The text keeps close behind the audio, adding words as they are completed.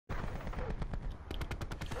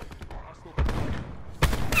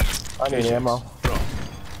I need ammo. Drop.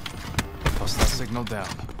 Hostile signal down.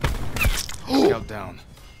 Scout down.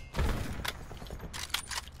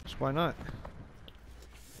 So why not?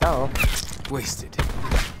 Oh. Wasted.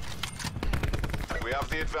 We have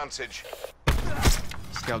the advantage.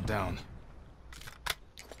 Scout down.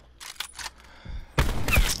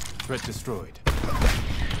 Threat destroyed.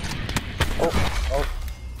 Oh.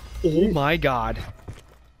 Oh my god.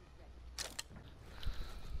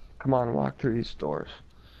 Come on, walk through these doors.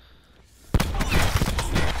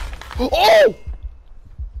 Oh!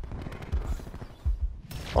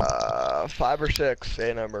 5 or 6.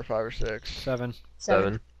 A number, 5 or 6. 7.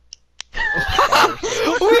 7. We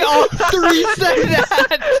all 3 said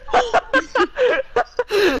that!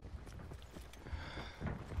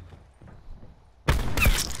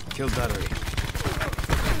 Kill battery.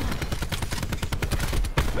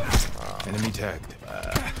 Enemy tagged.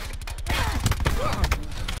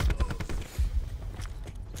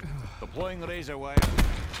 Deploying razor wire.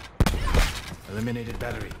 Eliminated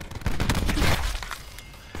battery.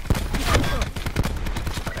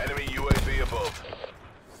 Enemy UAV above.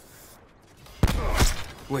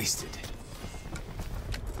 Wasted.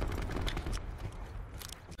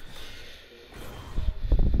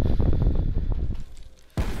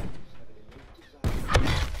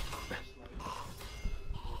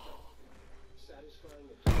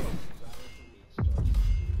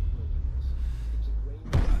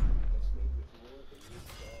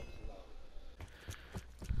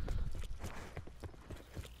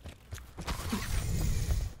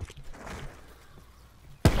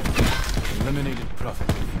 Eliminated Prophet.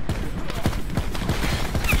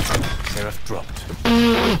 Seraph dropped.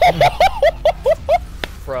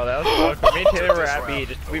 Bro, that was fucked. Me and Taylor were at B.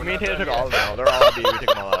 Me and Taylor took all of them out. They're all at B. We took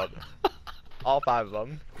them all out. All 5 of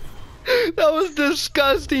them. That was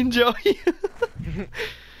disgusting, Joey.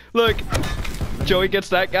 Look, Joey gets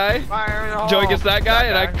that guy. Joey gets that guy,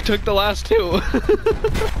 and I took the last 2.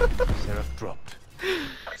 Seraph dropped.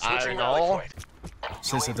 I don't know.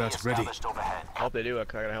 Sensor dart ready. I hope they do it,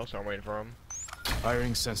 'cause I got a hellstorm waiting for them.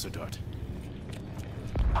 Firing sensor dart.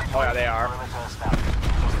 Oh yeah, they are.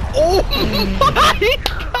 Oh my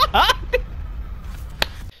god!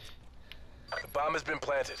 The bomb has been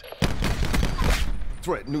planted.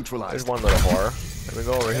 Threat neutralized. There's one little whore. Let me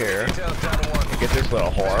go over here. Details down to 1. Get this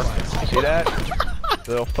little whore. See that?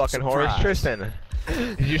 Little fucking whore is Tristan.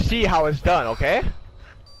 Did you see how it's done, okay?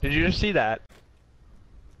 Did you just see that?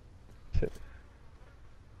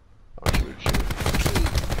 Oh, shoot.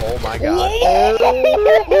 Oh my god.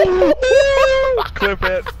 Oh. Clip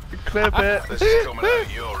it. Clip it. This is coming out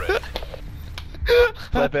of your end.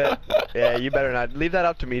 Clip it. Yeah, you better not. Leave that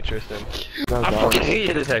up to me, Tristan. I fucking hate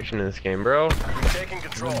hit detection in this game, bro. We're taking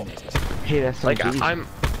control. Hey, that's Like I'm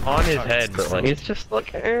on his head, but like it's just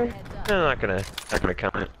like I'm not gonna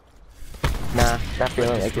count it. Nah, not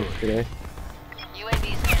feeling like it today.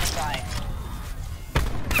 UAV standing by.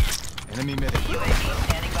 Enemy medic. UAV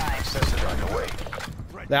standing by. Sensor dart away.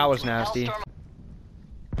 That was nasty. Hellstorm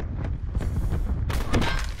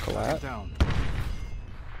Collapse. Down.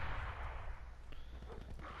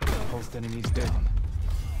 Host enemies down.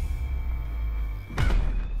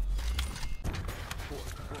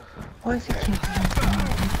 Why is it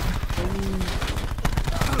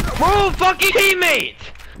Move, fucking teammate!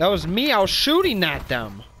 That was me. I was shooting at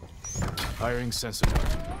them. Firing sensor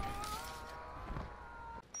dart.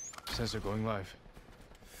 Sensor going live.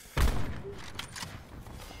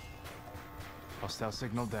 Hostile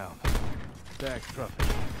signal down. Back Prophet.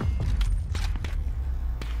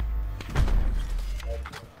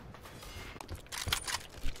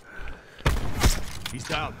 He's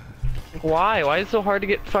down. Why? Why is it so hard to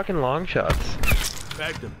get fucking long shots?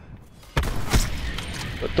 Bagged him.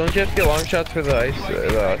 But don't you have to get long shots for the ice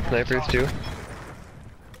snipers too?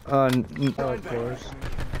 of course.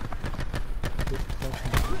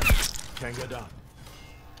 Can't get down.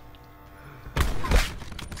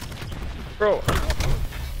 Bro.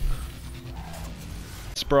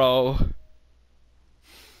 Bro.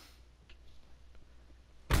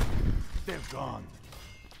 They're gone.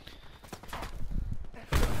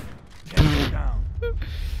 Down.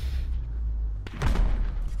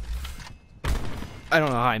 I don't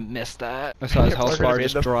know how I missed that. I saw his health bar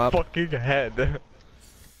just drop. Fucking head.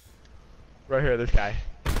 Right here, this guy.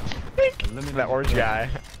 Eliminated That orange guy.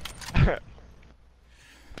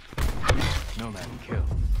 No man kill.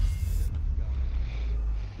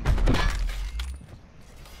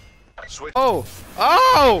 Switch. Oh!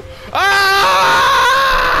 Oh! Oh!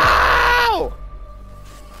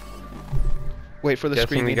 Wait for the Guessing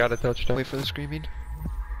screaming. we got a touchdown. Wait for the screaming.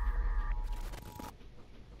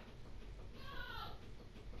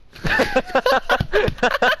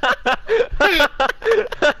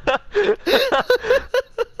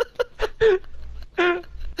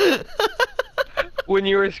 When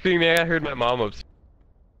you were screaming, I heard my mom upstairs.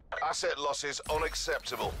 Asset losses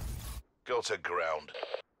unacceptable. Go to ground.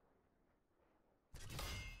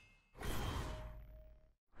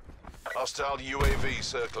 Hostile UAV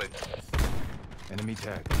circling. Enemy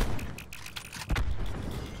tag.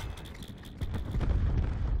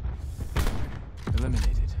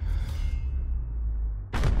 Eliminated.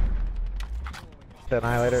 The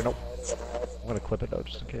annihilator. Nope. I'm gonna clip it though,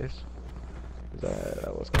 just in case. 'Cause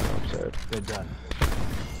that was kind of absurd. They're done.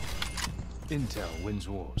 Intel wins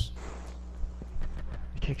wars.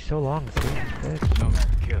 It takes so long to see this bitch.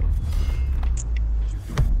 Nomad kill.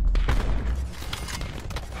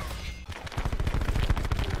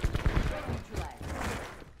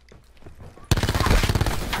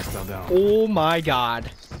 Hostile down. Oh my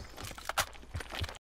god.